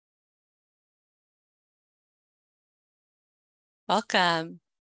Welcome.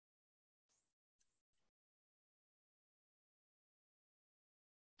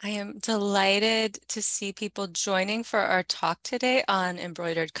 I am delighted to see people joining for our talk today on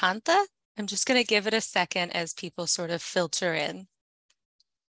Embroidered Kantha. I'm just going to give it a second as people sort of filter in.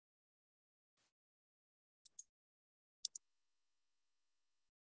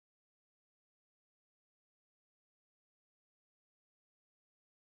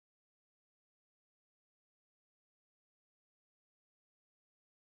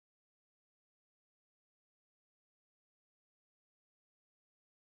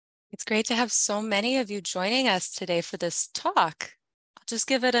 It's great to have so many of you joining us today for this talk. I'll just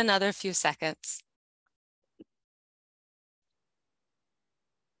give it another few seconds.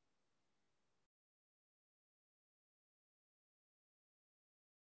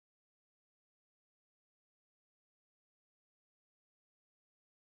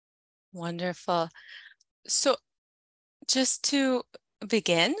 Wonderful. So just to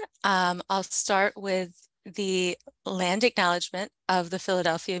begin, I'll start with the land acknowledgement of the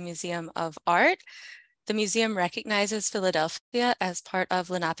Philadelphia Museum of Art. The museum recognizes Philadelphia as part of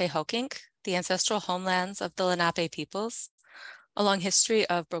Lenape-Hoking, the ancestral homelands of the Lenape peoples. A long history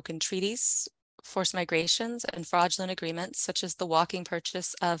of broken treaties, forced migrations, and fraudulent agreements, such as the walking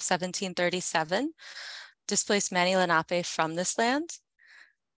purchase of 1737, displaced many Lenape from this land.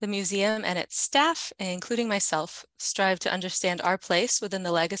 The museum and its staff, including myself, strive to understand our place within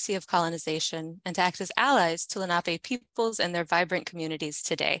the legacy of colonization and to act as allies to Lenape peoples and their vibrant communities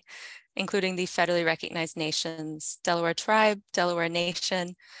today, including the federally recognized nations, Delaware Tribe, Delaware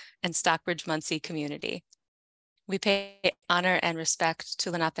Nation, and Stockbridge-Munsee community. We pay honor and respect to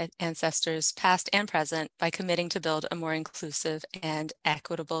Lenape ancestors past and present by committing to build a more inclusive and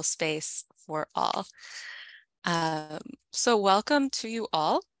equitable space for all. So welcome to you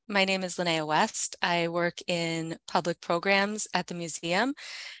all. My name is Linnea West. I work in public programs at the museum,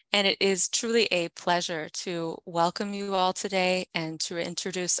 and it is truly a pleasure to welcome you all today and to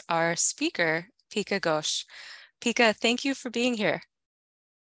introduce our speaker, Pika Ghosh. Pika, thank you for being here.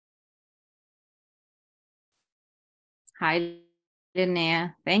 Hi,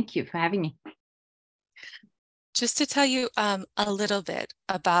 Linnea. Thank you for having me. Just to tell you a little bit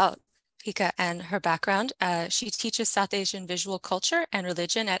about Pika and her background, she teaches South Asian visual culture and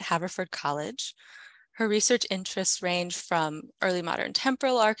religion at Haverford College. Her research interests range from early modern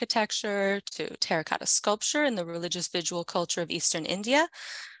temple architecture to terracotta sculpture in the religious visual culture of Eastern India,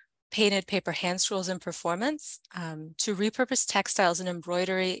 painted paper hand scrolls and performance, to repurposed textiles and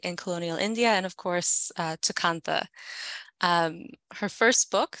embroidery in colonial India, and of course, to Kantha. Her first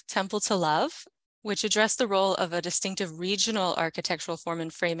book, Temple to Love, which addressed the role of a distinctive regional architectural form in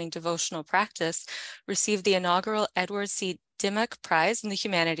framing devotional practice, received the inaugural Edward C. Dimmock Prize in the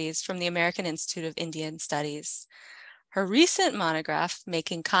Humanities from the American Institute of Indian Studies. Her recent monograph,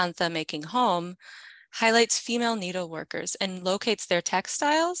 Making Kantha, Making Home, highlights female needleworkers and locates their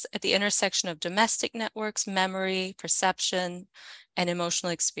textiles at the intersection of domestic networks, memory, perception, and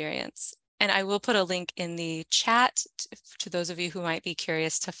emotional experience. And I will put a link in the chat to those of you who might be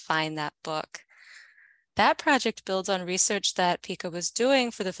curious to find that book. That project builds on research that Pika was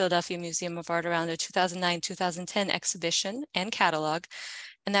doing for the Philadelphia Museum of Art around a 2009-2010 exhibition and catalog,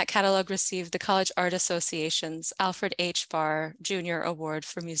 and that catalog received the College Art Association's Alfred H. Barr Jr. Award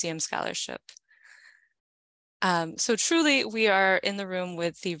for Museum Scholarship. So truly, we are in the room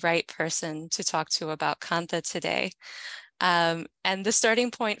with the right person to talk to about Kantha today. And the starting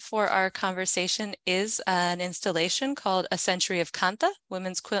point for our conversation is an installation called A Century of Kanthas,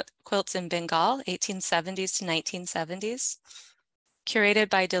 Women's Quilts in Bengal, 1870s to 1970s. Curated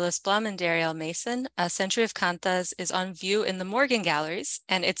by Dilys Blum and Darielle Mason, A Century of Kanthas is on view in the Morgan Galleries,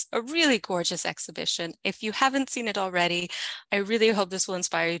 and it's a really gorgeous exhibition. If you haven't seen it already, I really hope this will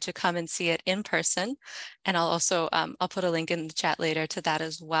inspire you to come and see it in person. And I'll also, I'll put a link in the chat later to that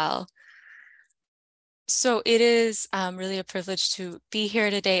as well. So it is really a privilege to be here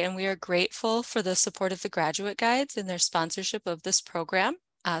today, and we are grateful for the support of the graduate guides and their sponsorship of this program.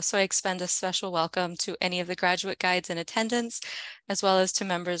 So I extend a special welcome to any of the graduate guides in attendance, as well as to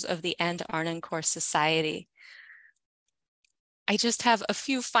members of the And Arnon Course Society. I just have a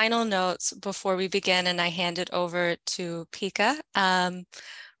few final notes before we begin, and I hand it over to Pika.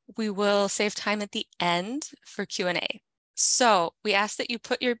 We will save time at the end for Q&A. So we ask that you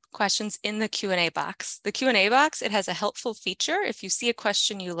put your questions in the Q&A box. The Q&A box, it has a helpful feature. If you see a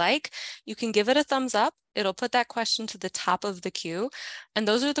question you like, you can give it a thumbs up. It'll put that question to the top of the queue. And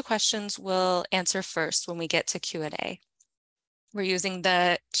those are the questions we'll answer first when we get to Q&A. We're using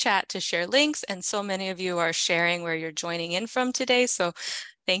the chat to share links, and so many of you are sharing where you're joining in from today. So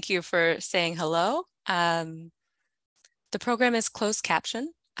thank you for saying hello. The program is closed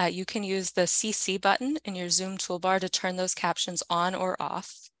caption. You can use the CC button in your Zoom toolbar to turn those captions on or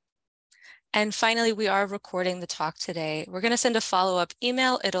off. And finally, we are recording the talk today. We're going to send a follow-up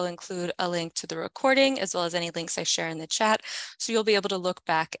email. It'll include a link to the recording as well as any links I share in the chat. So you'll be able to look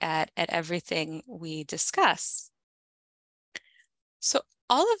back at everything we discuss. So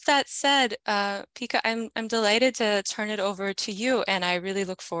all of that said, Pika, I'm delighted to turn it over to you, and I really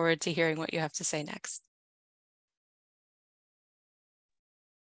look forward to hearing what you have to say next.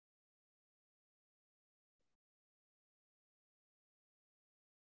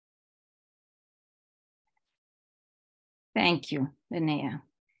 Thank you, Linnea.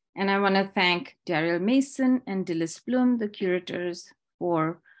 And I want to thank Daryl Mason and Dilys Bloom, the curators,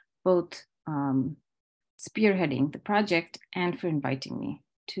 for both spearheading the project and for inviting me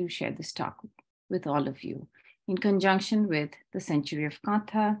to share this talk with all of you in conjunction with the Century of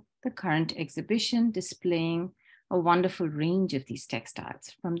Kanthas, the current exhibition displaying a wonderful range of these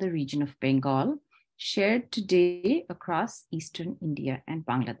textiles from the region of Bengal, shared today across Eastern India and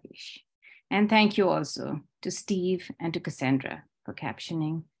Bangladesh. And thank you also to Steve and to Cassandra for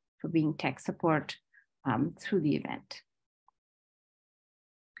captioning, for being tech support through the event.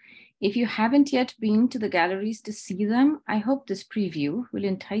 If you haven't yet been to the galleries to see them, I hope this preview will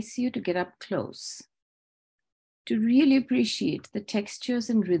entice you to get up close, to really appreciate the textures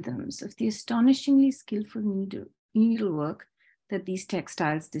and rhythms of the astonishingly skillful needlework that these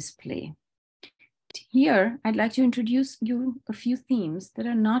textiles display. Here, I'd like to introduce you a few themes that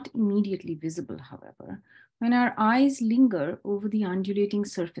are not immediately visible, however, when our eyes linger over the undulating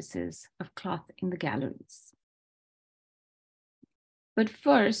surfaces of cloth in the galleries. But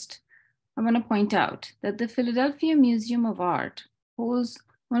first, I want to point out that the Philadelphia Museum of Art holds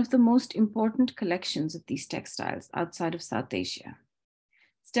one of the most important collections of these textiles outside of South Asia.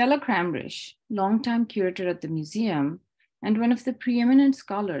 Stella Crambrish, longtime curator at the museum, and one of the preeminent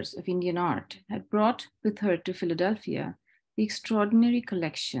scholars of Indian art, had brought with her to Philadelphia the extraordinary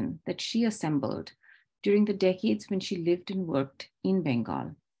collection that she assembled during the decades when she lived and worked in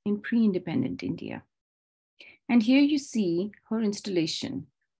Bengal, in pre-independent India. And here you see her installation,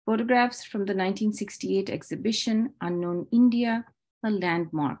 photographs from the 1968 exhibition, Unknown India, a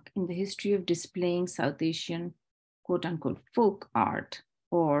landmark in the history of displaying South Asian, quote unquote, folk art,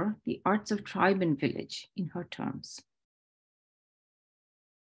 or the arts of tribe and village in her terms.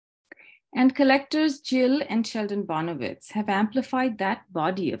 And collectors Jill and Sheldon Bonowitz have amplified that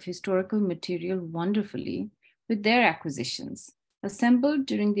body of historical material wonderfully with their acquisitions, assembled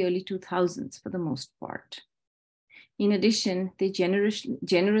during the early 2000s for the most part. In addition, they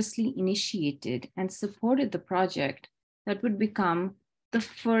generously initiated and supported the project that would become the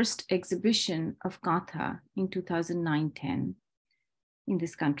first exhibition of Kantha in 2009-10 in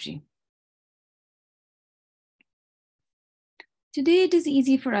this country. Today, it is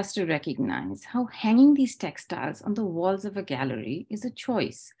easy for us to recognize how hanging these textiles on the walls of a gallery is a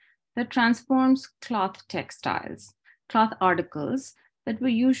choice that transforms cloth textiles, cloth articles that were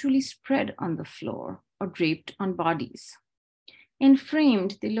usually spread on the floor or draped on bodies. In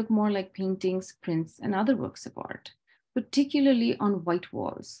framed, they look more like paintings, prints, and other works of art, particularly on white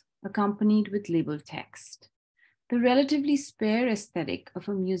walls, accompanied with labeled text. The relatively spare aesthetic of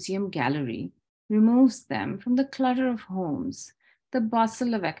a museum gallery removes them from the clutter of homes, the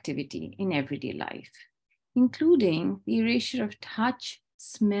bustle of activity in everyday life, including the erasure of touch,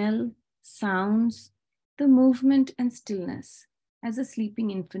 smell, sounds, the movement and stillness as a sleeping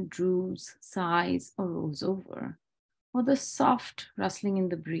infant drools, sighs, or rolls over, or the soft rustling in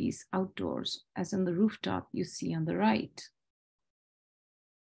the breeze outdoors, as on the rooftop you see on the right.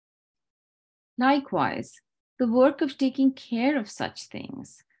 Likewise, the work of taking care of such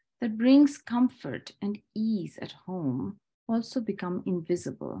things that brings comfort and ease at home also become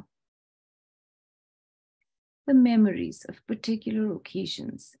invisible. The memories of particular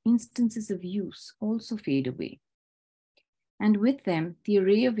occasions, instances of use also fade away. And with them, the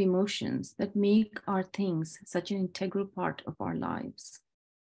array of emotions that make our things such an integral part of our lives.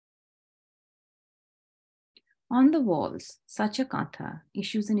 On the walls, such a kantha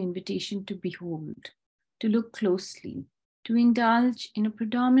issues an invitation to behold, to look closely, to indulge in a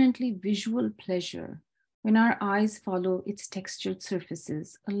predominantly visual pleasure when our eyes follow its textured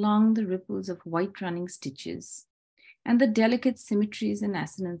surfaces along the ripples of white running stitches and the delicate symmetries and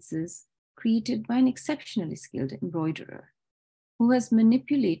assonances created by an exceptionally skilled embroiderer who has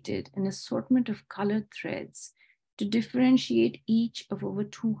manipulated an assortment of colored threads to differentiate each of over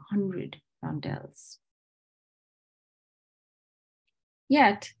 200 roundels.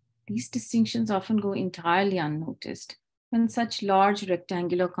 Yet, these distinctions often go entirely unnoticed when such large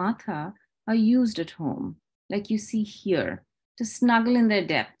rectangular kantha are used at home like you see here, to snuggle in their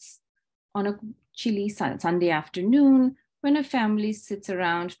depths on a chilly Sunday afternoon when a family sits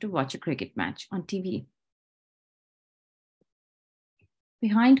around to watch a cricket match on TV.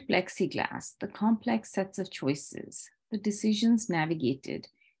 Behind plexiglass, the complex sets of choices, the decisions navigated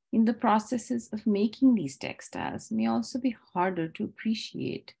in the processes of making these textiles may also be harder to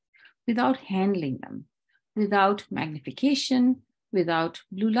appreciate without handling them, without magnification, without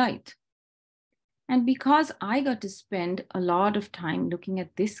blue light. And because I got to spend a lot of time looking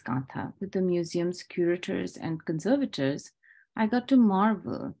at this kantha with the museum's curators and conservators, I got to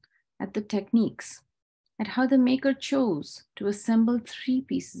marvel at the techniques, at how the maker chose to assemble 3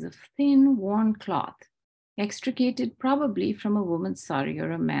 pieces of thin, worn cloth, extricated probably from a woman's sari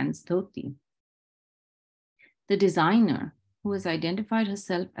or a man's dhoti. The designer, who has identified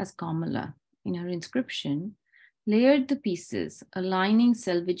herself as Kamala in her inscription, layered the pieces, aligning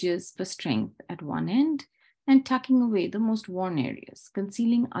selvages for strength at one end and tucking away the most worn areas,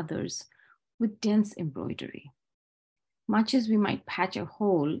 concealing others with dense embroidery, much as we might patch a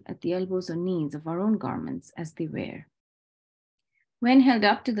hole at the elbows or knees of our own garments as they wear. When held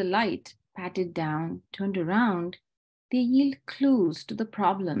up to the light, patted down, turned around, they yield clues to the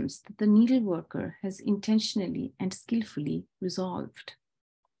problems that the needleworker has intentionally and skillfully resolved.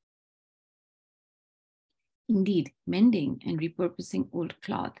 Indeed, mending and repurposing old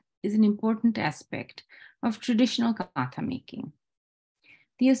cloth is an important aspect of traditional kantha making.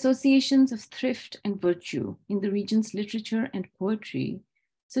 The associations of thrift and virtue in the region's literature and poetry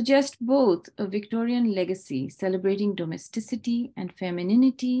suggest both a Victorian legacy celebrating domesticity and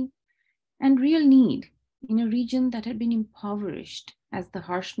femininity and real need in a region that had been impoverished as the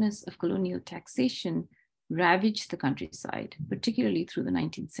harshness of colonial taxation ravaged the countryside, particularly through the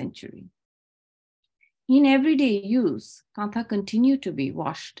 19th century. In everyday use, kantha continued to be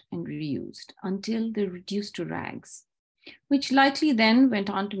washed and reused until they reduced to rags, which likely then went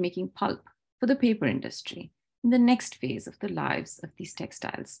on to making pulp for the paper industry in the next phase of the lives of these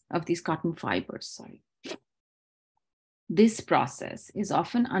textiles, of these cotton fibers, This process is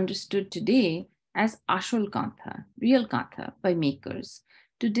often understood today as ashol kantha, real kantha, by makers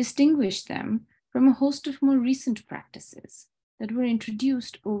to distinguish them from a host of more recent practices that were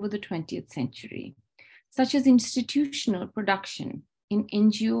introduced over the 20th century, such as institutional production in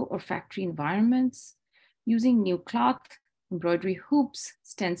NGO or factory environments, using new cloth, embroidery hoops,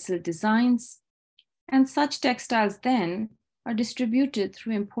 stencil designs, and such textiles then are distributed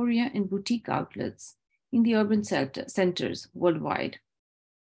through emporia and boutique outlets in the urban centers worldwide.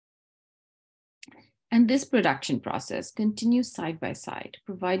 And this production process continues side by side,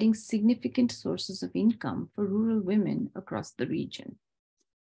 providing significant sources of income for rural women across the region.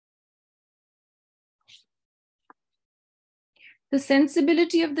 The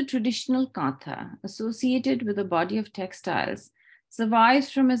sensibility of the traditional kantha associated with a body of textiles survives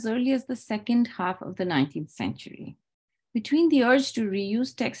from as early as the second half of the 19th century, between the urge to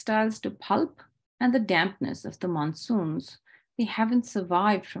reuse textiles to pulp and the dampness of the monsoons. They haven't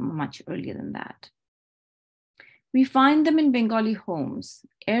survived from much earlier than that. We find them in Bengali homes,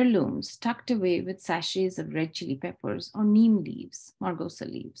 heirlooms tucked away with sachets of red chili peppers or neem leaves, margosa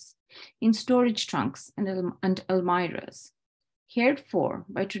leaves, in storage trunks and almirahs, cared for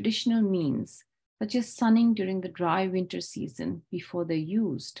by traditional means, such as sunning during the dry winter season before they're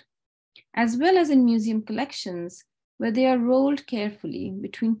used, as well as in museum collections where they are rolled carefully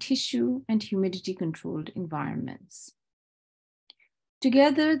between tissue and humidity-controlled environments.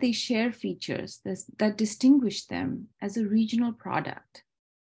 Together, they share features that distinguish them as a regional product,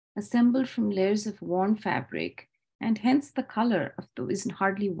 assembled from layers of worn fabric, and hence the color of though isn't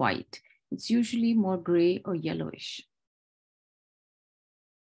hardly white. It's usually more gray or yellowish.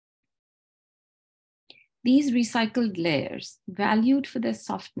 These recycled layers, valued for their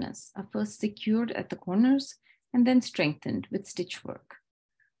softness, are first secured at the corners and then strengthened with stitch work.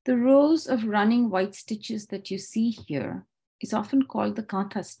 The rows of running white stitches that you see here is often called the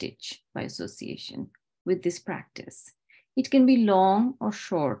kantha stitch by association with this practice. It can be long or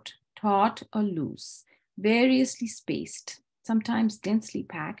short, taut or loose, variously spaced, sometimes densely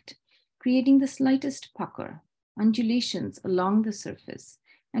packed, creating the slightest pucker, undulations along the surface,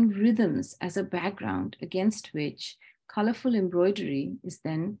 and rhythms as a background against which colorful embroidery is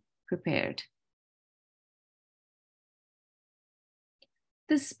then prepared.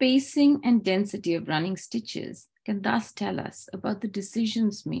 The spacing and density of running stitches can thus tell us about the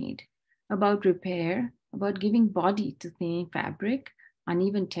decisions made, about repair, about giving body to thin fabric,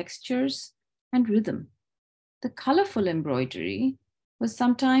 uneven textures, and rhythm. The colorful embroidery was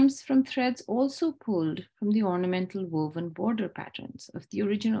sometimes from threads also pulled from the ornamental woven border patterns of the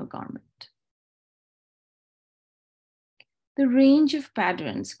original garment. The range of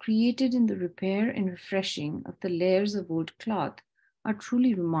patterns created in the repair and refreshing of the layers of old cloth are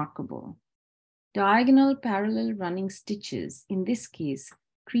truly remarkable. Diagonal parallel running stitches, in this case,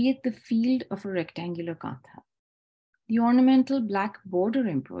 create the field of a rectangular kantha. The ornamental black border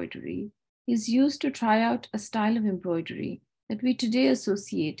embroidery is used to try out a style of embroidery that we today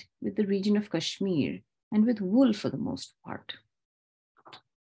associate with the region of Kashmir and with wool for the most part.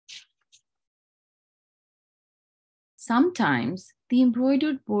 Sometimes the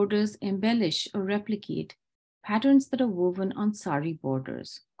embroidered borders embellish or replicate patterns that are woven on sari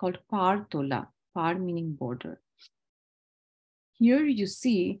borders called par tola, par meaning border. Here you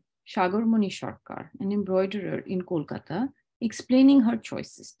see Sagarmani Sarkar, an embroiderer in Kolkata, explaining her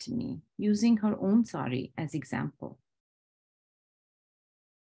choices to me, using her own sari as example.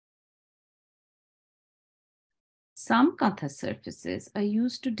 Some kantha surfaces are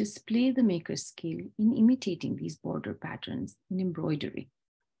used to display the maker's skill in imitating these border patterns in embroidery,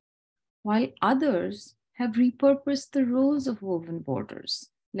 while others have repurposed the rolls of woven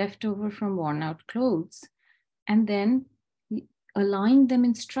borders left over from worn-out clothes and then aligned them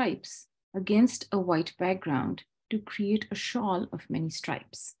in stripes against a white background to create a shawl of many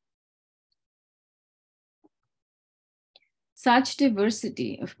stripes. Such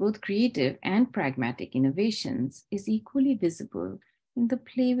diversity of both creative and pragmatic innovations is equally visible in the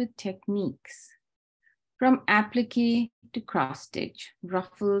play with techniques. From applique to cross-stitch,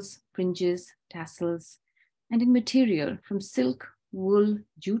 ruffles, fringes, tassels, and in material from silk, wool,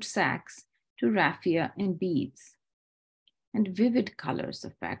 jute sacks to raffia and beads, and vivid colors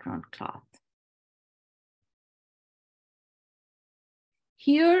of background cloth.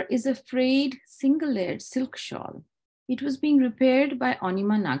 Here is a frayed single-layered silk shawl. It was being repaired by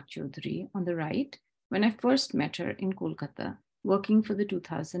Anima Nagchaudhary on the right when I first met her in Kolkata, working for the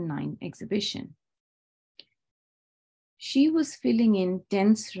 2009 exhibition. She was filling in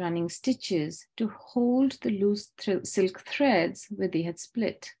dense running stitches to hold the loose silk threads where they had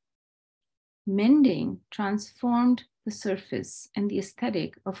split. Mending transformed the surface and the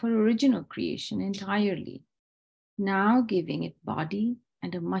aesthetic of her original creation entirely, now giving it body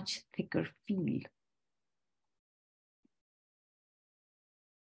and a much thicker feel.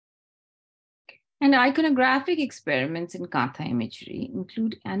 And iconographic experiments in Kantha imagery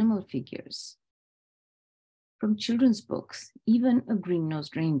include animal figures from children's books, even a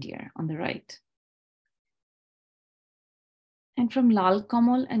green-nosed reindeer on the right. And from Lal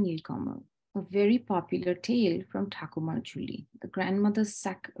Kamal and Nil Kamal, a very popular tale from Thakumar Jhuli, the grandmother's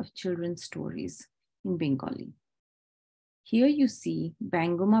sack of children's stories in Bengali. Here you see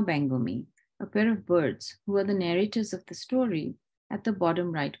Bangoma Bangomi, a pair of birds who are the narrators of the story at the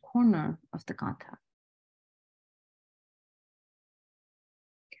bottom right corner of the Kantha.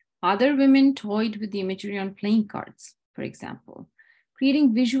 Other women toyed with the imagery on playing cards, for example,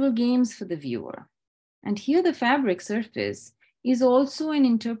 creating visual games for the viewer. And here the fabric surface is also an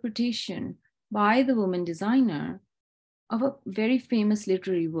interpretation by the woman designer of a very famous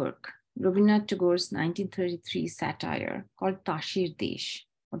literary work, Rabindranath Tagore's 1933 satire called Tashir Desh,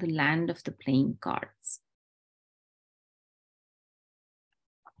 or the land of the playing cards.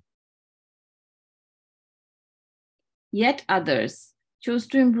 Yet others chose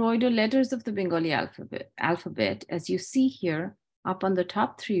to embroider letters of the Bengali alphabet, as you see here up on the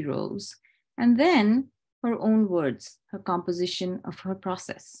top 3 rows, and then her own words, her composition of her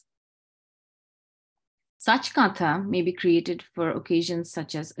process. Such kantha may be created for occasions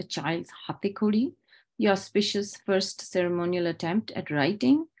such as a child's hate khori, the auspicious first ceremonial attempt at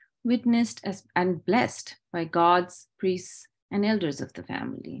writing, witnessed as and blessed by gods, priests, and elders of the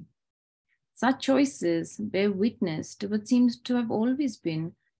family. Such choices bear witness to what seems to have always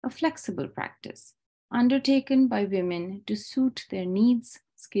been a flexible practice, undertaken by women to suit their needs,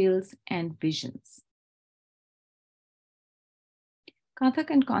 skills, and visions. Kantha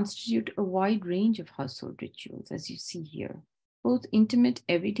can constitute a wide range of household rituals, as you see here, both intimate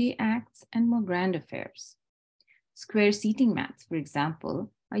everyday acts and more grand affairs. Square seating mats, for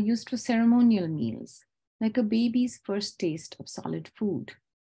example, are used for ceremonial meals, like a baby's first taste of solid food,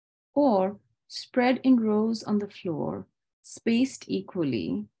 or spread in rows on the floor, spaced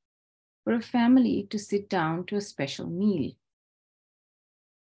equally, for a family to sit down to a special meal.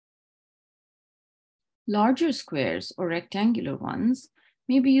 Larger squares or rectangular ones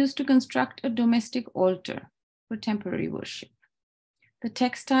may be used to construct a domestic altar for temporary worship. The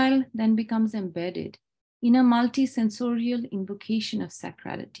textile then becomes embedded in a multi-sensorial invocation of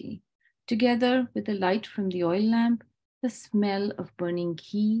sacrality, together with the light from the oil lamp, the smell of burning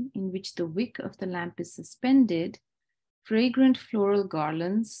ghee in which the wick of the lamp is suspended, fragrant floral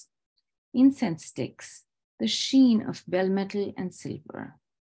garlands, incense sticks the sheen of bell metal and silver.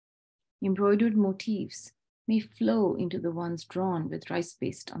 Embroidered motifs may flow into the ones drawn with rice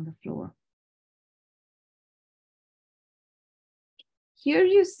paste on the floor. Here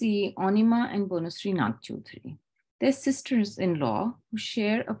you see Anima and Bonusri Nagchaudhuri. They're sisters-in-law who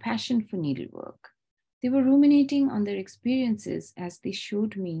share a passion for needlework. They were ruminating on their experiences as they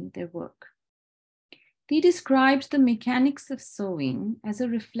showed me their work. They described the mechanics of sewing as a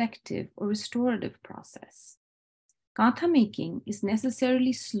reflective or restorative process. Kantha making is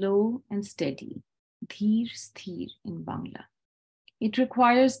necessarily slow and steady, dheer sthir in Bangla. It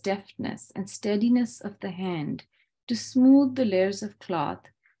requires deftness and steadiness of the hand to smooth the layers of cloth,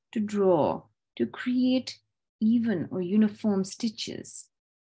 to draw, to create even or uniform stitches.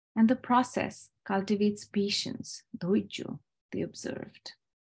 And the process cultivates patience, dhoijo, they observed.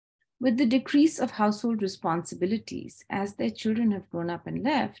 With the decrease of household responsibilities, as their children have grown up and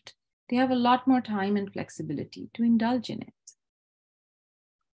left, they have a lot more time and flexibility to indulge in it.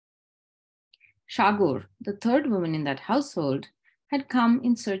 Shagor, the third woman in that household, had come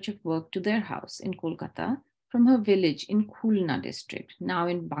in search of work to their house in Kolkata from her village in Khulna district, now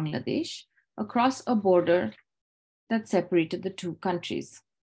in Bangladesh, across a border that separated the two countries.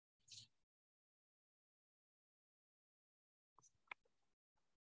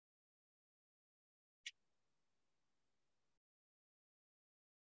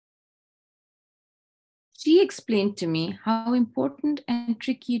 She explained to me how important and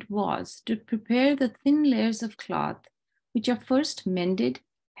tricky it was to prepare the thin layers of cloth, which are first mended,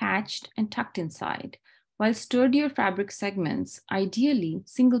 patched, and tucked inside, while sturdier fabric segments, ideally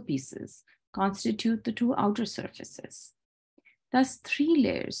single pieces, constitute the two outer surfaces. Thus, 3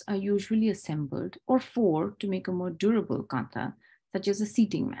 layers are usually assembled, or 4 to make a more durable kantha, such as a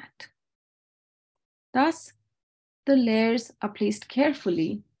seating mat. Thus, the layers are placed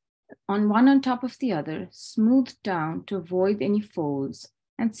carefully one on top of the other, smoothed down to avoid any folds,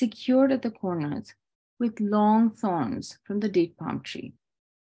 and secured at the corners with long thorns from the date palm tree.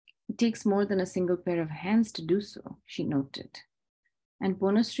 It takes more than a single pair of hands to do so, she noted. And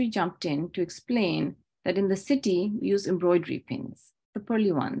Bonusri jumped in to explain that in the city, we use embroidery pins, the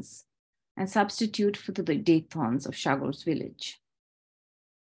pearly ones, and substitute for the date thorns of Shagor's village.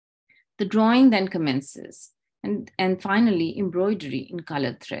 The drawing then commences, and finally embroidery in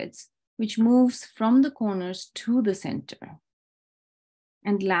colored threads, which moves from the corners to the center.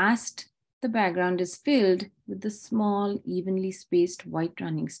 And last, the background is filled with the small, evenly spaced white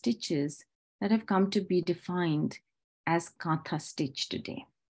running stitches that have come to be defined as kantha stitch today.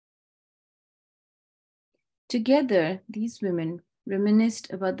 Together, these women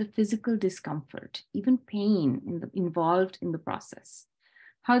reminisced about the physical discomfort, even pain involved in the process,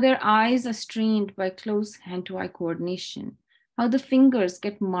 how their eyes are strained by close hand-to-eye coordination, how the fingers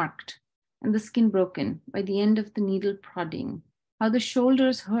get marked and the skin broken by the end of the needle prodding, how the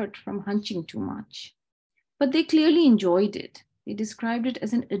shoulders hurt from hunching too much. But they clearly enjoyed it. They described it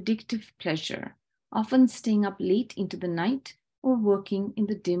as an addictive pleasure, often staying up late into the night or working in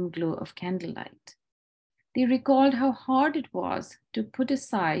the dim glow of candlelight. They recalled how hard it was to put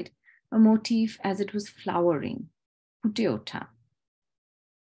aside a motif as it was flowering, puteota.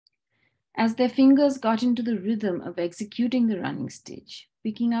 As their fingers got into the rhythm of executing the running stitch,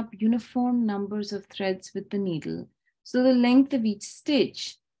 picking up uniform numbers of threads with the needle, so the length of each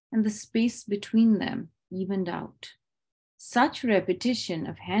stitch and the space between them evened out. Such repetition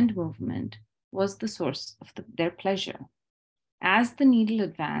of hand movement was the source of their pleasure. As the needle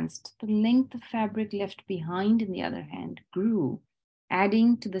advanced, the length of fabric left behind in the other hand grew,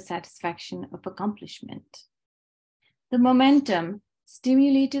 adding to the satisfaction of accomplishment. The momentum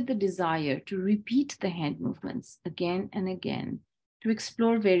stimulated the desire to repeat the hand movements again and again, to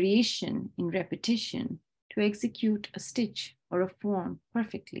explore variation in repetition, to execute a stitch or a form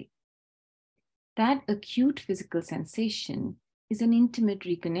perfectly. That acute physical sensation is an intimate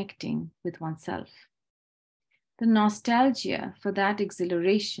reconnecting with oneself. The nostalgia for that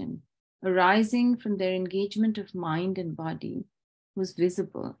exhilaration arising from their engagement of mind and body was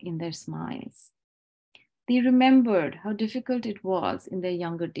visible in their smiles. They remembered how difficult it was in their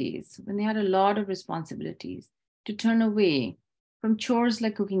younger days when they had a lot of responsibilities to turn away from chores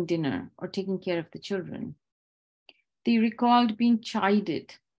like cooking dinner or taking care of the children. They recalled being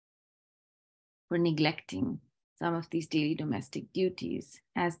chided for neglecting some of these daily domestic duties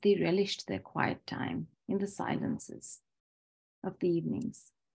as they relished their quiet time in the silences of the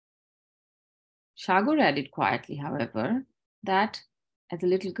evenings. Shagor added quietly, however, that as a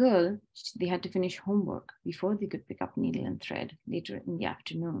little girl, they had to finish homework before they could pick up needle and thread later in the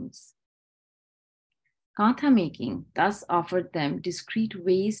afternoons. Kantha making thus offered them discreet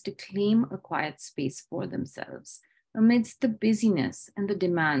ways to claim a quiet space for themselves amidst the busyness and the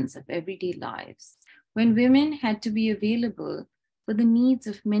demands of everyday lives, when women had to be available for the needs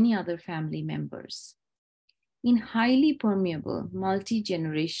of many other family members. In highly permeable,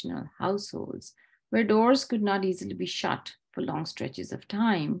 multi-generational households where doors could not easily be shut for long stretches of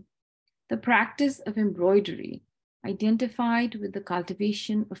time, the practice of embroidery, identified with the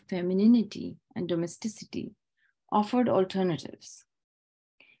cultivation of femininity and domesticity, offered alternatives.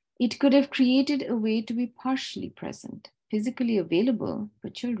 It could have created a way to be partially present, physically available for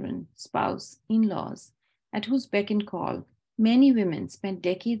children, spouse, in-laws, at whose beck and call many women spent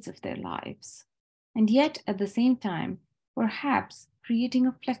decades of their lives, and yet at the same time, perhaps creating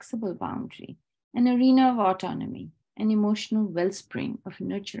a flexible boundary, an arena of autonomy, an emotional wellspring of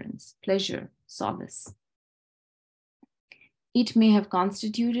nurturance, pleasure, solace. It may have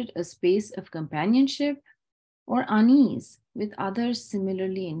constituted a space of companionship or unease with others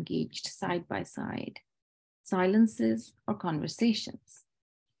similarly engaged side by side, silences or conversations.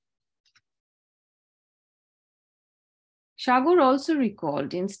 Shagor also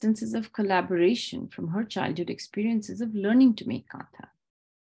recalled instances of collaboration from her childhood experiences of learning to make kantha.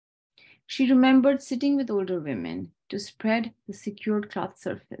 She remembered sitting with older women to spread the secured cloth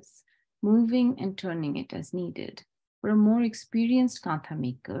surface, moving and turning it as needed, for a more experienced kantha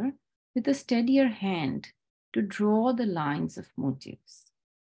maker with a steadier hand to draw the lines of motifs,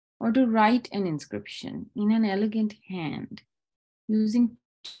 or to write an inscription in an elegant hand using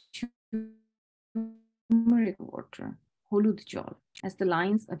turmeric water, holud jol, as the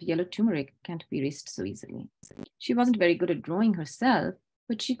lines of yellow turmeric can't be erased so easily. She wasn't very good at drawing herself,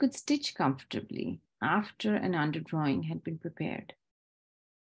 but she could stitch comfortably after an underdrawing had been prepared.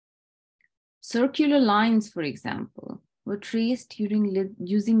 Circular lines, for example, were traced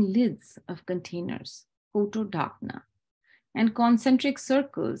using lids of containers, koto dakna, and concentric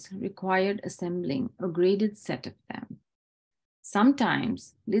circles required assembling a graded set of them.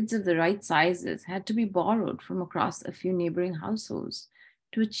 Sometimes lids of the right sizes had to be borrowed from across a few neighboring households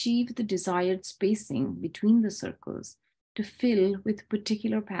to achieve the desired spacing between the circles to fill with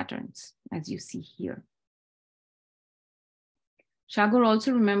particular patterns, as you see here. Shagor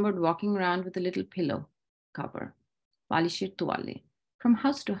also remembered walking around with a little pillow cover, balishir tuale, from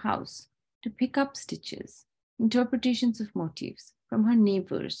house to house to pick up stitches, interpretations of motifs from her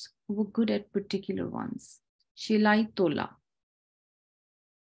neighbors who were good at particular ones, shelai tola.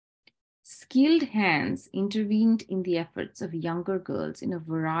 Skilled hands intervened in the efforts of younger girls in a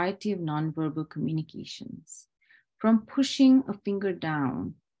variety of nonverbal communications, from pushing a finger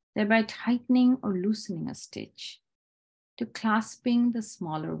down, thereby tightening or loosening a stitch, to clasping the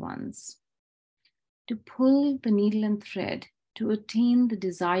smaller ones, to pull the needle and thread to attain the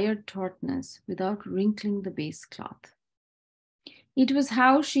desired tautness without wrinkling the base cloth. It was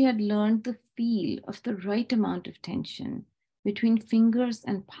how she had learned the feel of the right amount of tension between fingers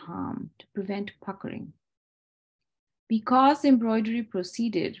and palm to prevent puckering. Because embroidery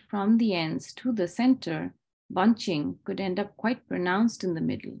proceeded from the ends to the center, bunching could end up quite pronounced in the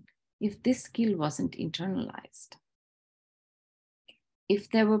middle if this skill wasn't internalized. If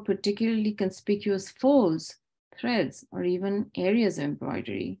there were particularly conspicuous folds, threads, or even areas of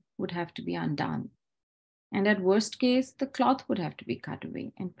embroidery would have to be undone. And at worst case, the cloth would have to be cut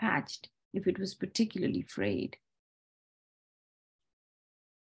away and patched if it was particularly frayed.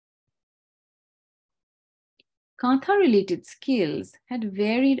 Kantha-related skills had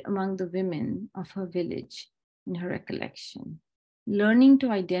varied among the women of her village in her recollection. Learning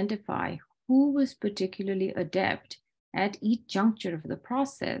to identify who was particularly adept at each juncture of the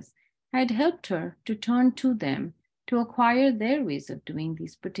process had helped her to turn to them to acquire their ways of doing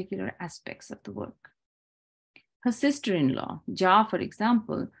these particular aspects of the work. Her sister-in-law, Ja, for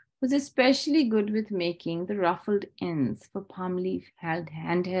example, was especially good with making the ruffled ends for palm leaf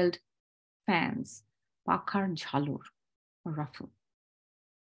handheld fans, pakar jhalur, or ruffle.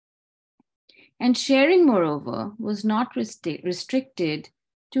 And sharing, moreover, was not restricted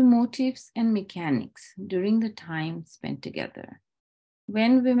to motifs and mechanics during the time spent together.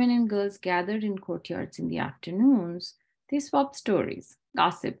 When women and girls gathered in courtyards in the afternoons, they swapped stories,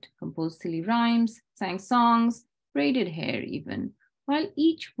 gossiped, composed silly rhymes, sang songs, braided hair even, while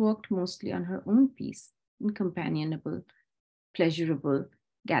each worked mostly on her own piece in companionable, pleasurable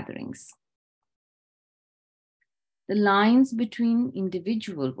gatherings. The lines between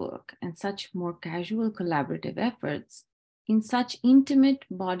individual work and such more casual collaborative efforts in such intimate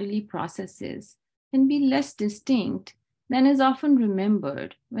bodily processes can be less distinct than is often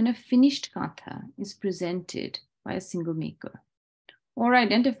remembered when a finished kantha is presented by a single maker, or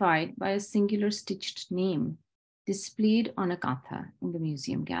identified by a singular stitched name displayed on a kantha in the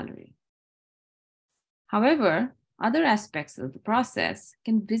museum gallery. However, other aspects of the process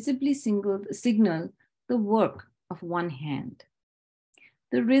can visibly signal the work of one hand.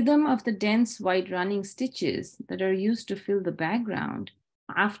 The rhythm of the dense wide running stitches that are used to fill the background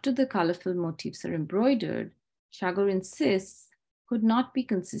after the colorful motifs are embroidered, Sagar insists, could not be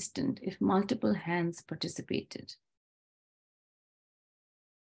consistent if multiple hands participated.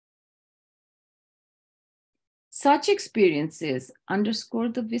 Such experiences underscore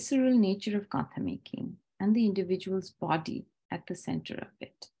the visceral nature of kantha making and the individual's body at the center of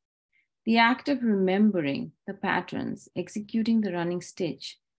it. The act of remembering the patterns, executing the running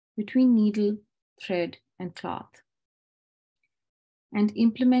stitch between needle, thread, and cloth, and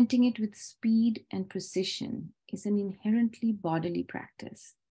implementing it with speed and precision is an inherently bodily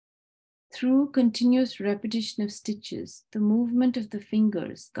practice. Through continuous repetition of stitches, the movement of the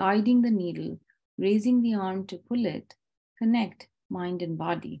fingers guiding the needle, raising the arm to pull it, connect mind and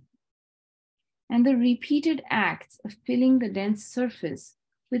body. And the repeated acts of filling the dense surface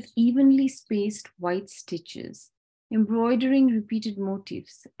with evenly spaced white stitches, embroidering repeated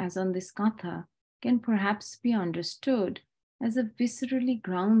motifs, as on this kantha, can perhaps be understood as a viscerally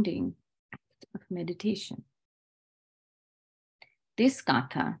grounding act of meditation. This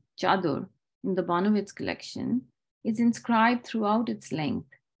kantha, Chador, in the Bonowitz collection, is inscribed throughout its length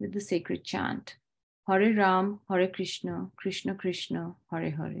with the sacred chant, Hare Ram, Hare Krishna, Krishna Krishna,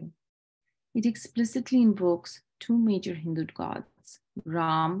 Hare Hare. It explicitly invokes two major Hindu gods,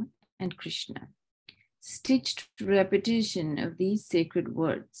 Ram and Krishna. Stitched repetition of these sacred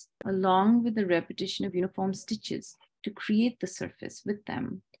words, along with the repetition of uniform stitches to create the surface with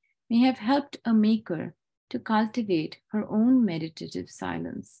them, may have helped a maker to cultivate her own meditative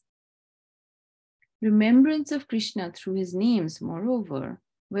silence. Remembrance of Krishna through his names, moreover,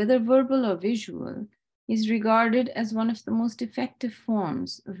 whether verbal or visual, is regarded as one of the most effective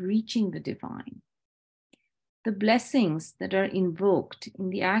forms of reaching the divine. The blessings that are invoked in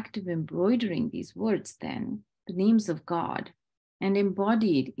the act of embroidering these words, then, the names of God, and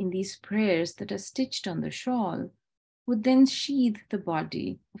embodied in these prayers that are stitched on the shawl, would then sheathe the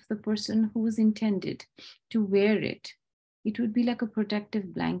body of the person who was intended to wear it. It would be like a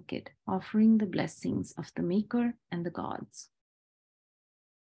protective blanket, offering the blessings of the maker and the gods.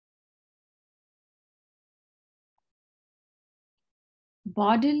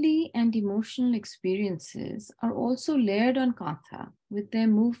 Bodily and emotional experiences are also layered on kantha with their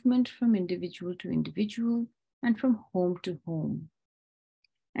movement from individual to individual and from home to home.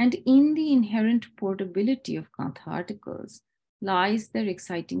 And in the inherent portability of kantha articles lies their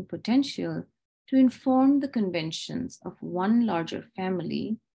exciting potential to inform the conventions of one larger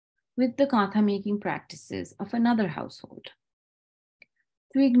family with the kantha making practices of another household.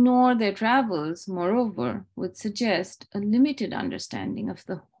 To ignore their travels, moreover, would suggest a limited understanding of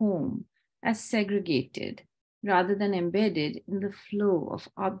the home as segregated rather than embedded in the flow of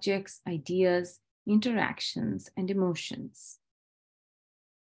objects, ideas, interactions, and emotions.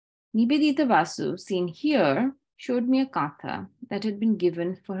 Nivedita Vasu, seen here, showed me a kantha that had been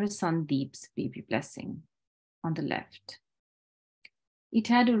given for her son Deep's baby blessing on the left. It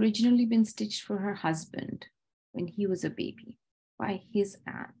had originally been stitched for her husband when he was a baby by his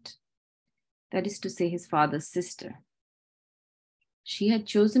aunt, that is to say, his father's sister. She had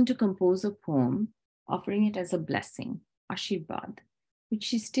chosen to compose a poem offering it as a blessing, Ashirvad, which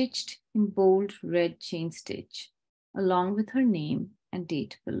she stitched in bold red chain stitch, along with her name and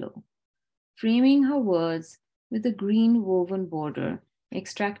date below, framing her words with a green woven border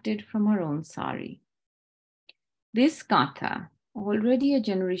extracted from her own sari. This kantha, already a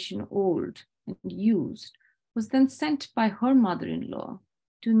generation old and used, was then sent by her mother-in-law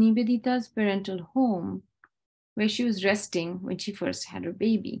to Nivedita's parental home, where she was resting when she first had her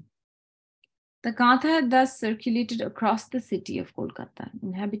baby. The kantha had thus circulated across the city of Kolkata,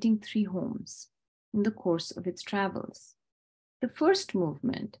 inhabiting 3 homes in the course of its travels. The first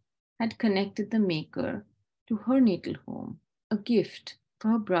movement had connected the maker to her natal home, a gift for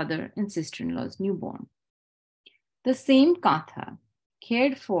her brother and sister-in-law's newborn. The same kantha,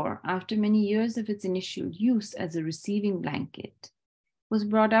 cared for after many years of its initial use as a receiving blanket, was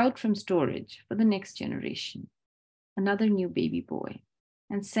brought out from storage for the next generation, another new baby boy,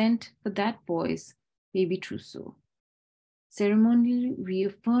 and sent for that boy's baby trousseau, ceremonially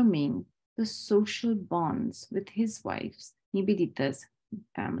reaffirming the social bonds with his wife's, Nivedita's,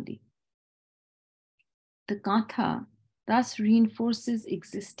 family. The kantha thus reinforces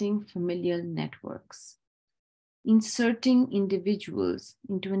existing familial networks, inserting individuals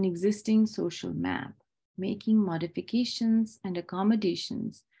into an existing social map making modifications and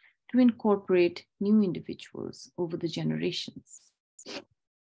accommodations to incorporate new individuals over the generations.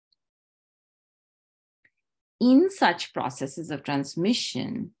 In such processes of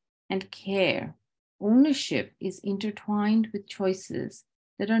transmission and care, ownership is intertwined with choices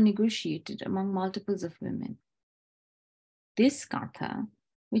that are negotiated among multiples of women. This kantha,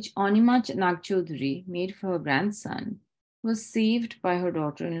 which Anima Nagchodhuri made for her grandson, was saved by her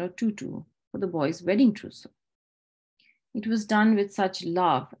daughter-in-law Tutu for the boy's wedding trousseau. It was done with such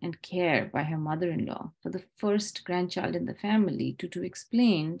love and care by her mother-in-law for the first grandchild in the family. Tutu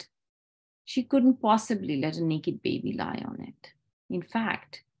explained she couldn't possibly let a naked baby lie on it. In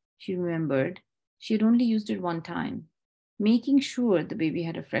fact, she remembered she had only used it one time, making sure the baby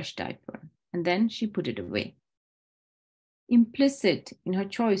had a fresh diaper, and then she put it away. Implicit in her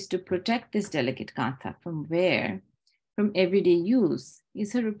choice to protect this delicate kantha from everyday use,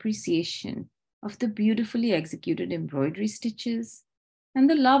 is her appreciation of the beautifully executed embroidery stitches and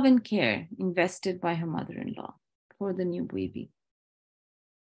the love and care invested by her mother-in-law for the new baby.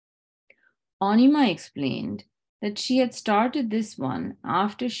 Anima explained that she had started this one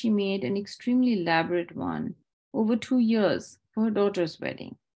after she made an extremely elaborate one over 2 years for her daughter's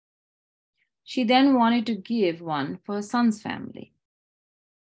wedding. She then wanted to give one for her son's family.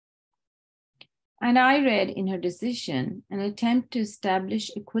 And I read in her decision an attempt to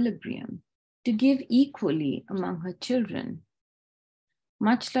establish equilibrium, to give equally among her children,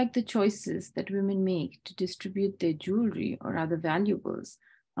 much like the choices that women make to distribute their jewelry or other valuables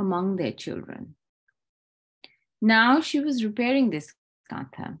among their children. Now she was repairing this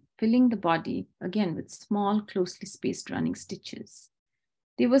kantha, filling the body again with small, closely spaced running stitches.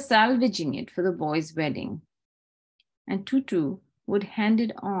 They were salvaging it for the boy's wedding, and Tutu would hand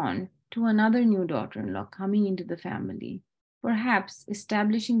it on to another new daughter-in-law coming into the family, perhaps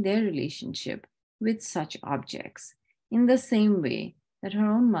establishing their relationship with such objects in the same way that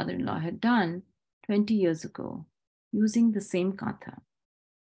her own mother-in-law had done 20 years ago, using the same kantha.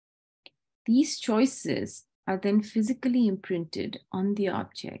 These choices are then physically imprinted on the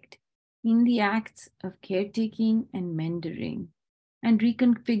object in the acts of caretaking and mentoring and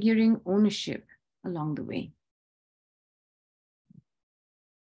reconfiguring ownership along the way.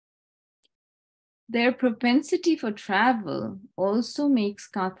 Their propensity for travel also makes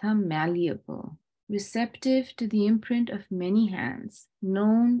kantha malleable, receptive to the imprint of many hands,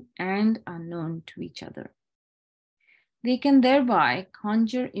 known and unknown to each other. They can thereby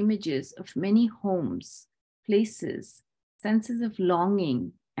conjure images of many homes, places, senses of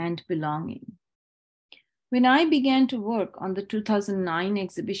longing and belonging. When I began to work on the 2009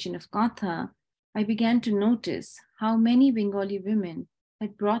 exhibition of Kantha, I began to notice how many Bengali women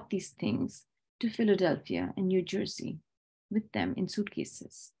had brought these things to Philadelphia and New Jersey with them in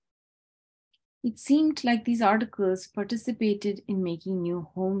suitcases. It seemed like these articles participated in making new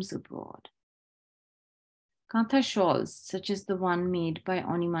homes abroad. Kantha shawls, such as the one made by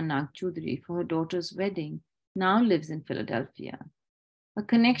Anima Nagchodhuri for her daughter's wedding, now lives in Philadelphia. A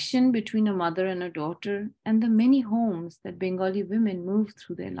connection between a mother and a daughter and the many homes that Bengali women move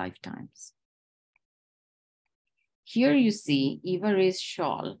through their lifetimes. Here you see Eva Ray's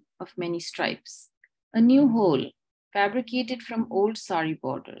shawl of many stripes, a new whole fabricated from old sari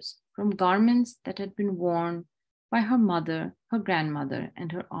borders, from garments that had been worn by her mother, her grandmother,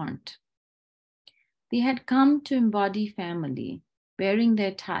 and her aunt. They had come to embody family, bearing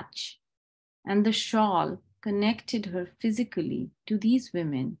their touch, and the shawl connected her physically to these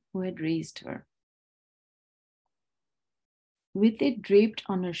women who had raised her. With it draped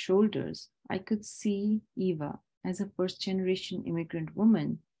on her shoulders, I could see Eva as a first-generation immigrant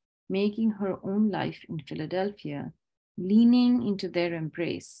woman making her own life in Philadelphia, leaning into their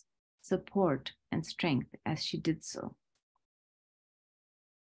embrace, support, and strength as she did so.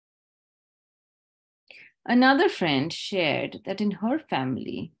 Another friend shared that in her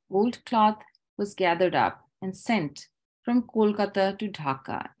family, old cloth was gathered up and sent from Kolkata to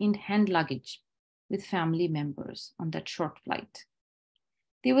Dhaka in hand luggage with family members on that short flight.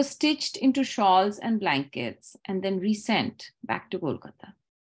 They were stitched into shawls and blankets and then resent back to Kolkata.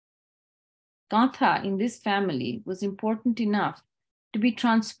 Kantha in this family was important enough to be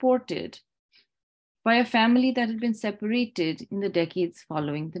transported by a family that had been separated in the decades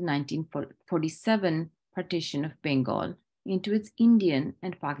following the 1947 partition of Bengal into its Indian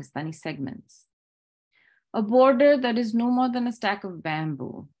and Pakistani segments. A border that is no more than a stack of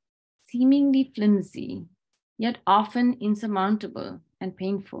bamboo, seemingly flimsy, yet often insurmountable and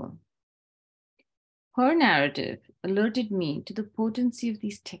painful. Her narrative alerted me to the potency of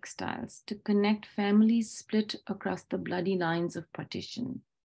these textiles to connect families split across the bloody lines of partition,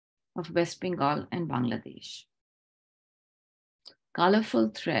 of West Bengal and Bangladesh. Colorful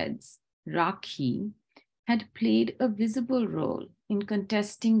threads, Rakhi, had played a visible role in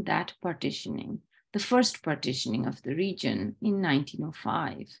contesting that partitioning, the first partitioning of the region in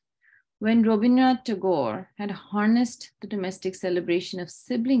 1905, when Rabindranath Tagore had harnessed the domestic celebration of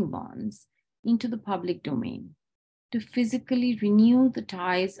sibling bonds into the public domain to physically renew the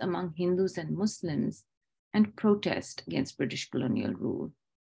ties among Hindus and Muslims and protest against British colonial rule.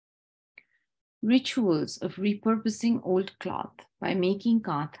 Rituals of repurposing old cloth by making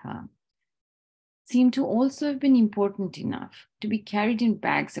kantha seem to also have been important enough to be carried in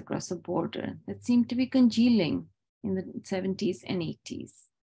bags across a border that seemed to be congealing in the 70s and 80s.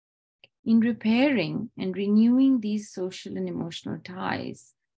 In repairing and renewing these social and emotional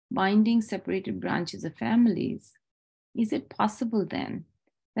ties, binding separated branches of families, is it possible then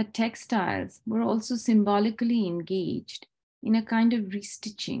that textiles were also symbolically engaged in a kind of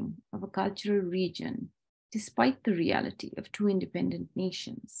restitching of a cultural region, despite the reality of two independent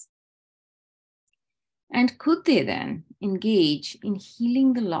nations? And could they then engage in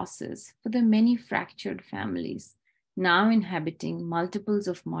healing the losses for the many fractured families now inhabiting multiples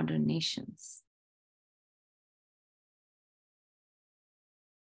of modern nations?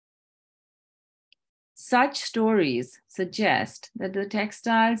 Such stories suggest that the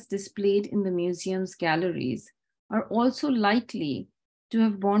textiles displayed in the museum's galleries are also likely to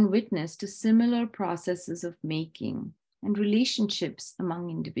have borne witness to similar processes of making and relationships among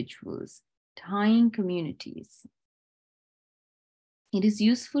individuals, tying communities. It is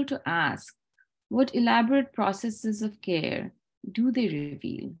useful to ask, what elaborate processes of care do they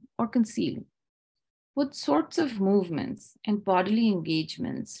reveal or conceal? What sorts of movements and bodily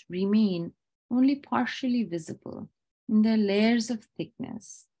engagements remain only partially visible in their layers of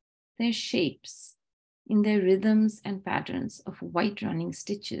thickness, their shapes, in their rhythms and patterns of white running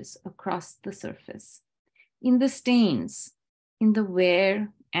stitches across the surface, in the stains, in the wear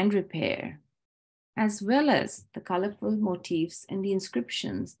and repair, as well as the colorful motifs and the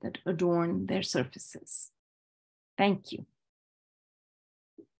inscriptions that adorn their surfaces? Thank you.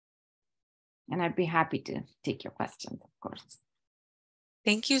 And I'd be happy to take your questions, of course.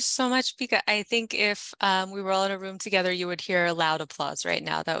 Thank you so much, Pika. I think if we were all in a room together, you would hear a loud applause right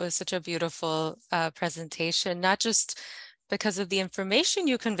now. That was such a beautiful presentation, not just because of the information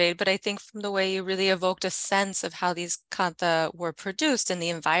you conveyed, but I think from the way you really evoked a sense of how these kantha were produced and the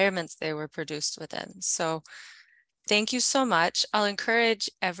environments they were produced within. So thank you so much. I'll encourage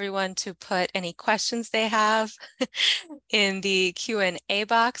everyone to put any questions they have in the Q&A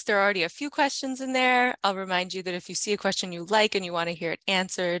box. There are already a few questions in there. I'll remind you that if you see a question you like and you want to hear it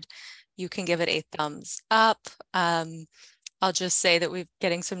answered, you can give it a thumbs up. I'll just say that we're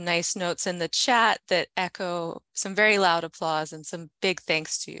getting some nice notes in the chat that echo some very loud applause and some big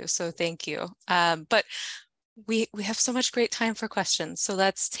thanks to you. So thank you. But we have so much great time for questions, so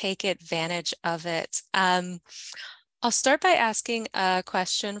let's take advantage of it. I'll start by asking a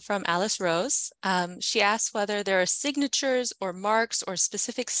question from Alice Rose. She asks whether there are signatures or marks or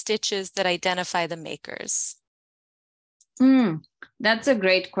specific stitches that identify the makers. That's a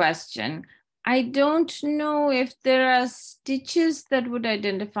great question. I don't know if there are stitches that would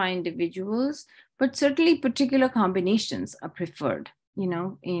identify individuals, but certainly particular combinations are preferred,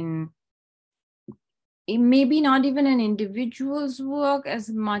 in maybe not even an individual's work as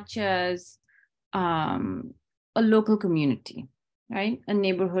much as a local community, right? A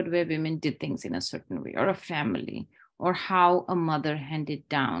neighborhood where women did things in a certain way, or a family, or how a mother handed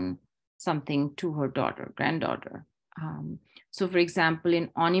down something to her daughter, granddaughter. So for example, in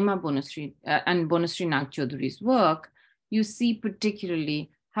Anima Bonusri and Bonusri Nag Chaudhury's work, you see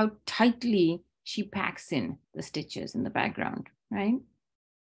particularly how tightly she packs in the stitches in the background, right?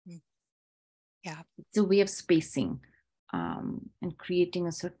 Yeah. It's a way of spacing and creating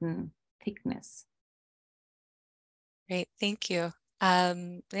a certain thickness. Great, thank you. Yeah,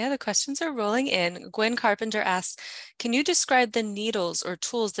 the questions are rolling in. Gwen Carpenter asks, can you describe the needles or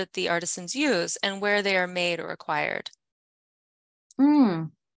tools that the artisans use and where they are made or acquired?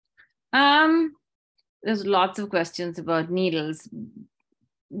 There's lots of questions about needles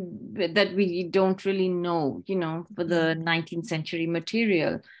that we don't really know, for the 19th century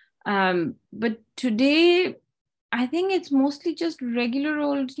material. But today, I think it's mostly just regular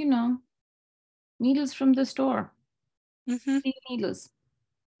old, needles from the store. Needles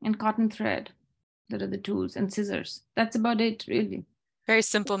and cotton thread that are the tools, and scissors. That's about it, really. Very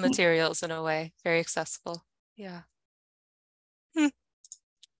simple materials in a way, very accessible. Yeah.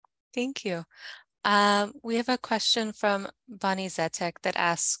 Thank you. We have a question from Bonnie Zetek that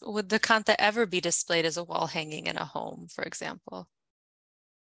asks, would the kantha ever be displayed as a wall hanging in a home, for example?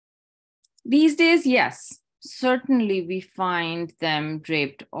 These days, yes, certainly we find them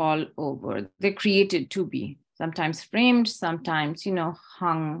draped all over. They're created to be, sometimes framed, sometimes,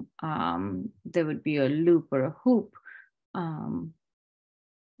 hung. There would be a loop or a hoop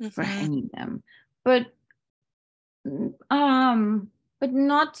for hanging them. But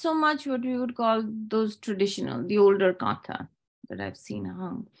not so much what we would call those traditional, the older kantha that I've seen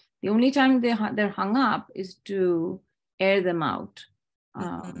hung. The only time they're hung up is to air them out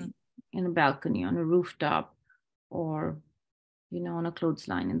in a balcony, on a rooftop, or on a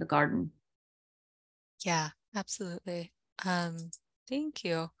clothesline in the garden. Yeah, absolutely. Thank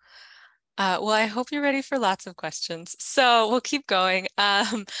you. Well, I hope you're ready for lots of questions. So we'll keep going.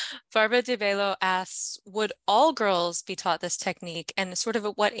 Barbara De Bello asks, would all girls be taught this technique, and sort of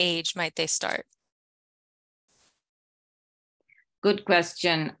at what age might they start? Good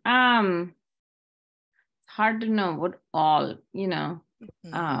question. Hard to know what all,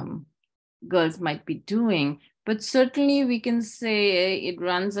 girls might be doing, but certainly we can say it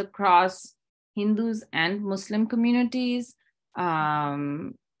runs across Hindus and Muslim communities.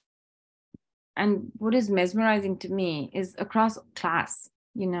 And what is mesmerizing to me is across class,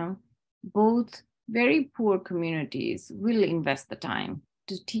 both very poor communities will invest the time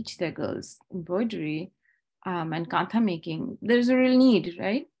to teach their girls embroidery and kantha making. There's a real need,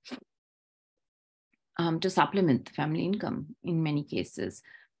 right? To supplement the family income in many cases,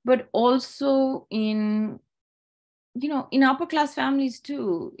 but also in upper class families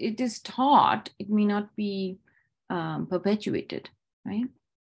too. It is taught, it may not be perpetuated, right?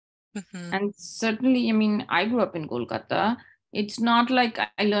 And certainly, I grew up in Kolkata. It's not like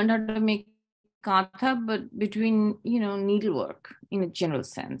I learned how to make kantha, but between, needlework in a general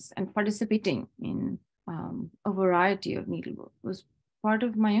sense and participating in a variety of needlework was part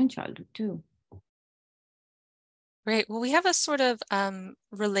of my own childhood too. Great. Well, we have a sort of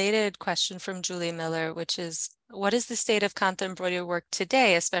related question from Julie Miller, which is, what is the state of kantha embroidery work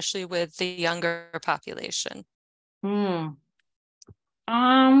today, especially with the younger population?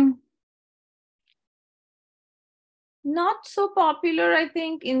 Not so popular, I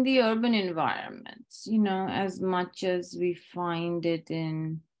think, in the urban environments, as much as we find it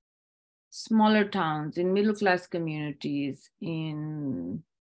in smaller towns, in middle class communities, in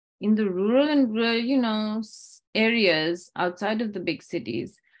the rural and areas outside of the big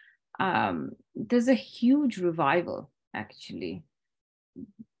cities. There's a huge revival, actually.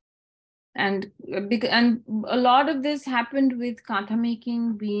 And a lot of this happened with kantha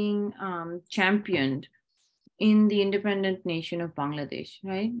making being championed in the independent nation of Bangladesh,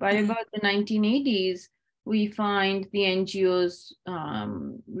 right? By about the 1980s, we find the NGOs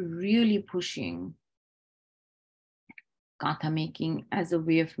really pushing kantha making as a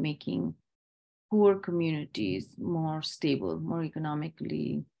way of making poor communities more stable, more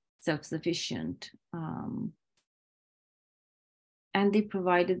economically self-sufficient. And they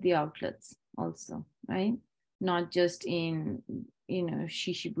provided the outlets also, right? Not just in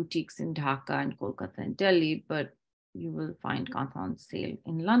shishi boutiques in Dhaka and Kolkata and Delhi, but you will find kantha on sale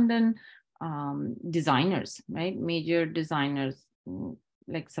in London. Designers, right? Major designers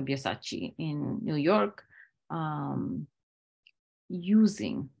like Sabyasachi in New York,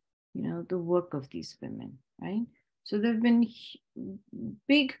 using the work of these women, right? So there have been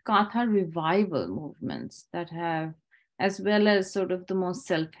big kantha revival movements that have, as well as sort of the most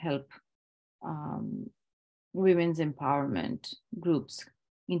self-help women's empowerment groups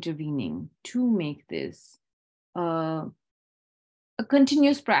intervening to make this a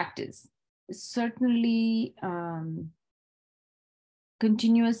continuous practice. Certainly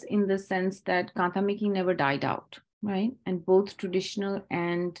continuous in the sense that kantha making never died out, right? And both traditional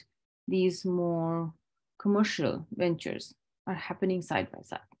and these more commercial ventures are happening side by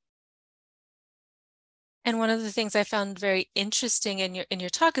side. And one of the things I found very interesting in your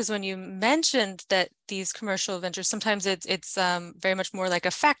talk is when you mentioned that these commercial ventures, sometimes it's very much more like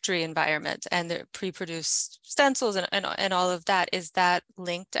a factory environment, and they're pre-produced stencils and all of that. Is that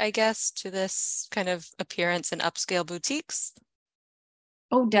linked, I guess, to this kind of appearance in upscale boutiques?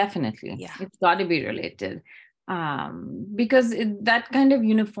 Oh, definitely. Yeah. It's got to be related. Because that kind of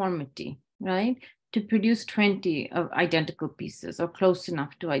uniformity, right? To produce 20 of identical pieces or close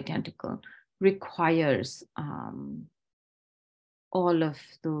enough to identical requires all of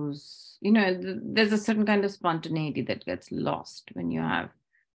those, there's a certain kind of spontaneity that gets lost when you have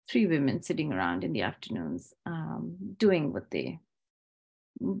 3 women sitting around in the afternoons doing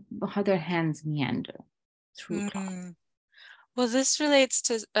how their hands meander through cloth. Well, this relates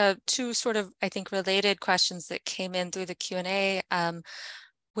to 2 sort of, I think, related questions that came in through the Q&A,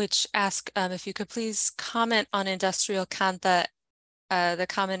 which ask if you could please comment on industrial kantha the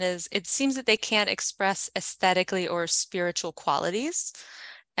comment is, it seems that they can't express aesthetically or spiritual qualities.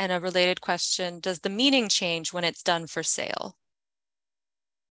 And a related question, does the meaning change when it's done for sale?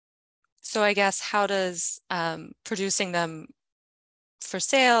 So I guess how does producing them for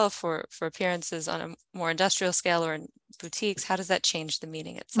sale, for appearances on a more industrial scale or in boutiques, how does that change the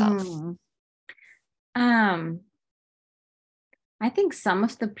meaning itself? I think some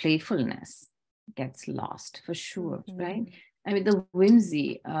of the playfulness gets lost for sure, right? I mean, the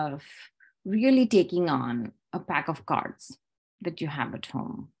whimsy of really taking on a pack of cards that you have at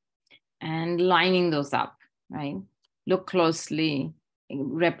home and lining those up, right? Look closely,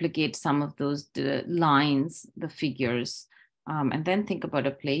 replicate some of those lines, the figures, and then think about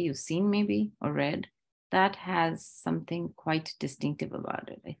a play you've seen maybe or read that has something quite distinctive about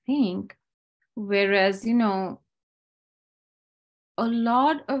it, I think. Whereas, a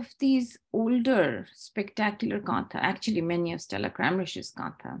lot of these older spectacular Kantha, actually many of Stella Kramrich's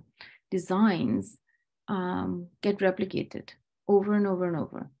Kantha designs get replicated over and over and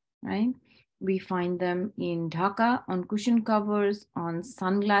over, right? We find them in Dhaka on cushion covers, on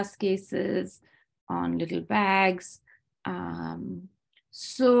sunglass cases, on little bags.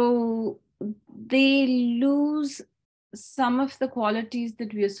 So they lose some of the qualities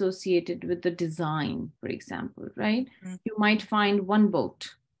that we associated with the design, for example, right? You might find one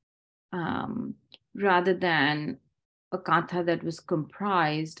boat rather than a kantha that was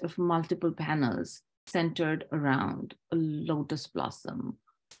comprised of multiple panels centered around a lotus blossom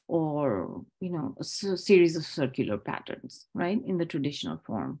or, a series of circular patterns, right, in the traditional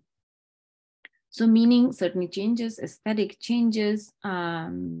form. So meaning certainly changes, aesthetic changes.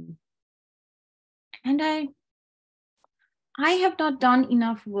 And I have not done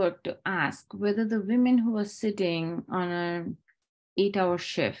enough work to ask whether the women who are sitting on an 8-hour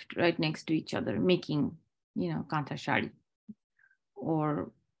shift right next to each other making, kantha shari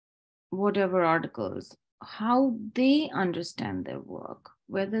or whatever articles, how they understand their work,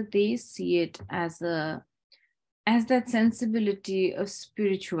 whether they see it as that sensibility of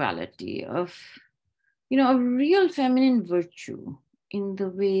spirituality, of, a real feminine virtue in the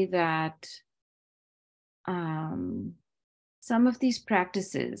way that some of these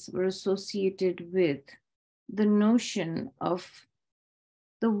practices were associated with the notion of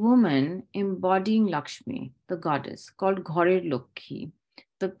the woman embodying Lakshmi, the goddess, called Ghorer Lokhi,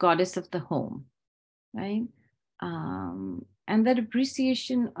 the goddess of the home, right? And that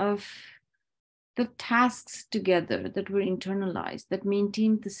appreciation of the tasks together that were internalized, that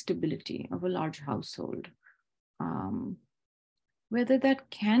maintained the stability of a large household, whether that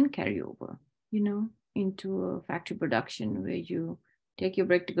can carry over, into a factory production where you take your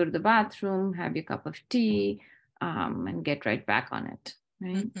break to go to the bathroom, have your cup of tea, and get right back on it,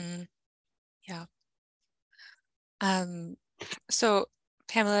 right? Yeah. So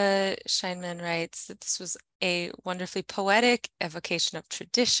Pamela Scheinman writes that this was a wonderfully poetic evocation of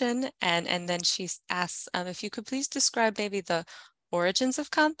tradition. And then she asks if you could please describe maybe the origins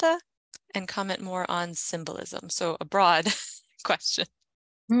of Kantha and comment more on symbolism. So a broad question.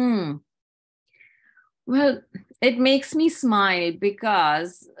 Well, it makes me smile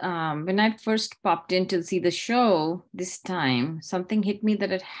because when I first popped in to see the show this time, something hit me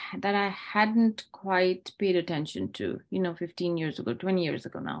that I hadn't quite paid attention to, 15 years ago, 20 years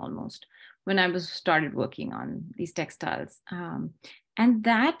ago now almost, when I started working on these textiles. And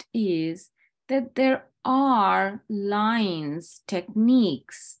that is that there are lines,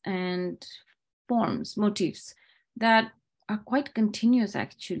 techniques, and forms, motifs that are quite continuous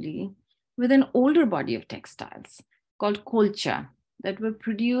actually, with an older body of textiles called colcha that were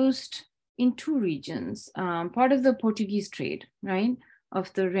produced in two regions, part of the Portuguese trade, right,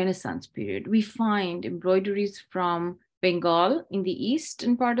 of the Renaissance period. We find embroideries from Bengal in the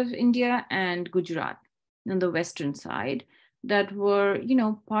eastern part of India and Gujarat on the western side that were,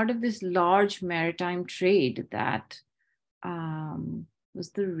 part of this large maritime trade that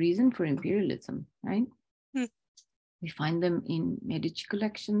was the reason for imperialism, right? We find them in Medici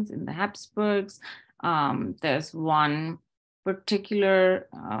collections, in the Habsburgs. There's one particular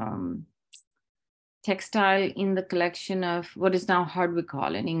textile in the collection of what is now Hardwick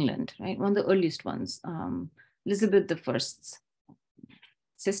Hall in England, right? One of the earliest ones, Elizabeth I's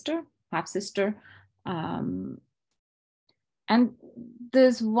sister, half-sister. And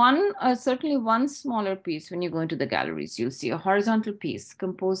there's certainly one smaller piece when you go into the galleries, you'll see a horizontal piece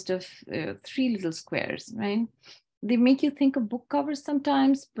composed of 3 little squares, right? They make you think of book covers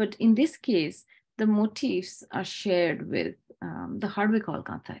sometimes, but in this case, the motifs are shared with the Hardwick Hall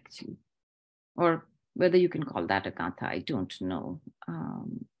Kantha actually, or whether you can call that a Kantha, I don't know.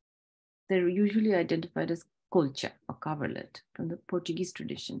 They're usually identified as colcha or coverlet from the Portuguese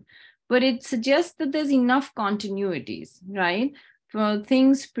tradition. But it suggests that there's enough continuities, right? For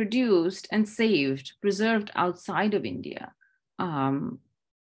things produced and saved, preserved outside of India,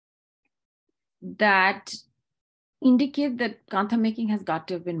 that indicate that Kantha making has got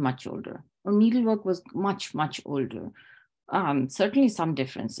to have been much older, or needlework was much, much older. Certainly some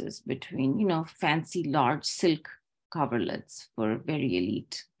differences between, you know, fancy large silk coverlets for very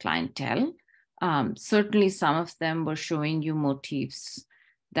elite clientele. Certainly some of them were showing you motifs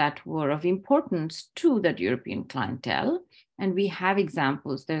that were of importance to that European clientele. And we have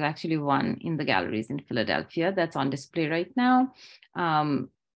examples. There's actually one in the galleries in Philadelphia that's on display right now.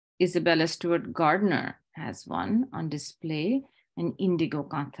 Isabella Stewart Gardner has one on display, an indigo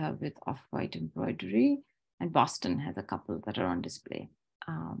kantha with off-white embroidery. And Boston has a couple that are on display.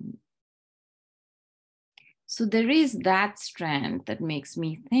 So there is that strand that makes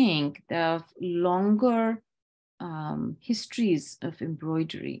me think of longer histories of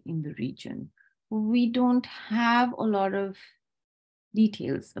embroidery in the region. We don't have a lot of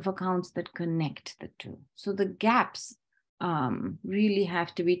details of accounts that connect the two. So the gaps really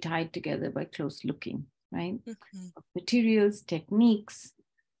have to be tied together by close looking, right? Mm-hmm. Of materials, techniques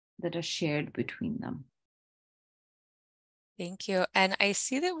that are shared between them. Thank you. And I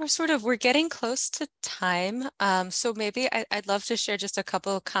see that we're getting close to time. So maybe I'd love to share just a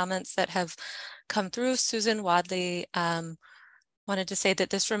couple of comments that have come through. Susan Wadley wanted to say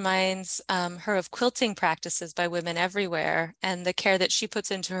that this reminds her of quilting practices by women everywhere and the care that she puts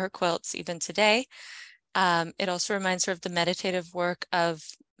into her quilts even today. It also reminds her of the meditative work of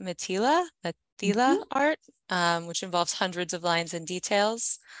Mithila mm-hmm. art, which involves hundreds of lines and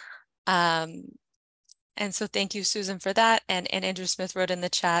details. And so thank you, Susan, for that. And Andrew Smith wrote in the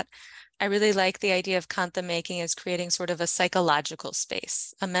chat, I really like the idea of kantha making as creating sort of a psychological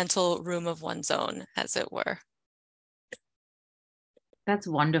space, a mental room of one's own, as it were. That's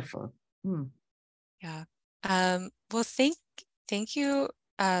wonderful. Yeah. Well, thank you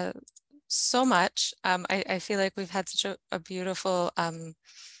so much. I feel like we've had such a beautiful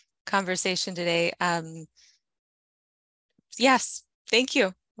conversation today. Yes, thank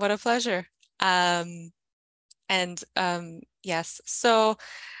you. What a pleasure. Yes, so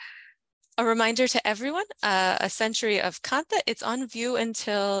a reminder to everyone, A Century of Kantha, it's on view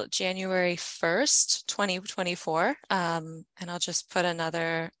until January 1st, 2024. And I'll just put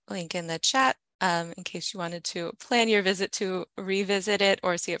another link in the chat in case you wanted to plan your visit to revisit it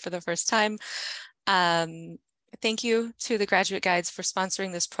or see it for the first time. Thank you to the graduate guides for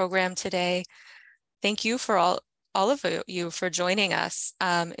sponsoring this program today. Thank you for all of you for joining us.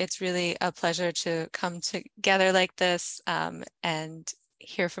 It's really a pleasure to come together like this and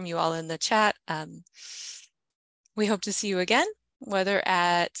hear from you all in the chat. We hope to see you again, whether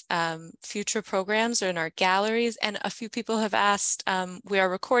at future programs or in our galleries. And a few people have asked, we are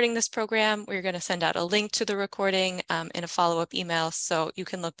recording this program. We're going to send out a link to the recording in a follow-up email so you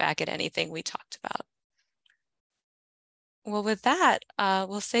can look back at anything we talked about. Well, with that,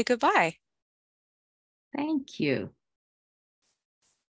 we'll say goodbye. Thank you.